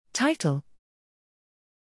Title: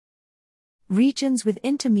 Regions with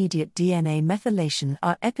intermediate DNA methylation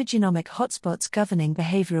are epigenomic hotspots governing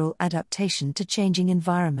behavioral adaptation to changing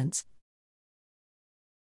environments.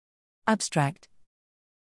 Abstract: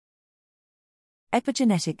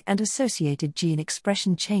 Epigenetic and associated gene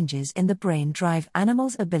expression changes in the brain drive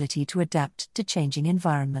animals' ability to adapt to changing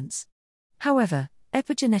environments. However,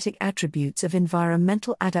 epigenetic attributes of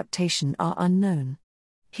environmental adaptation are unknown.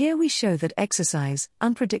 Here we show that exercise,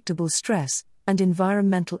 unpredictable stress, and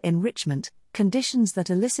environmental enrichment, conditions that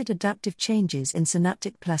elicit adaptive changes in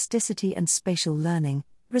synaptic plasticity and spatial learning,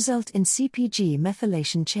 result in CpG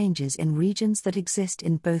methylation changes in regions that exist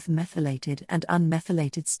in both methylated and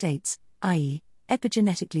unmethylated states, i.e.,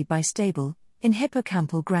 epigenetically bistable, in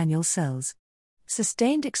hippocampal granule cells.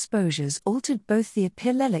 Sustained exposures altered both the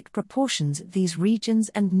epillelic proportions of these regions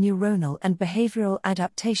and neuronal and behavioral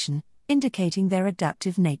adaptation, indicating their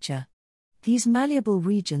adaptive nature. These malleable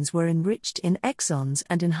regions were enriched in exons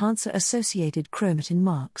and enhancer-associated chromatin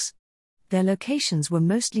marks. Their locations were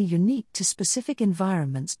mostly unique to specific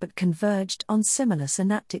environments but converged on similar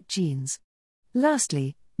synaptic genes.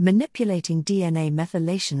 Lastly, manipulating DNA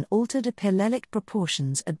methylation altered epillelic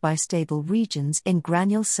proportions at bistable regions in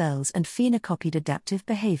granule cells and phenocopied adaptive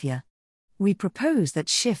behavior. We propose that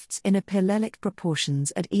shifts in epillelic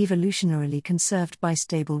proportions at evolutionarily conserved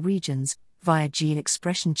bistable regions, via gene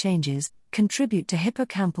expression changes, contribute to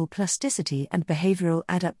hippocampal plasticity and behavioral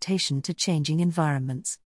adaptation to changing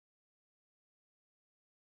environments.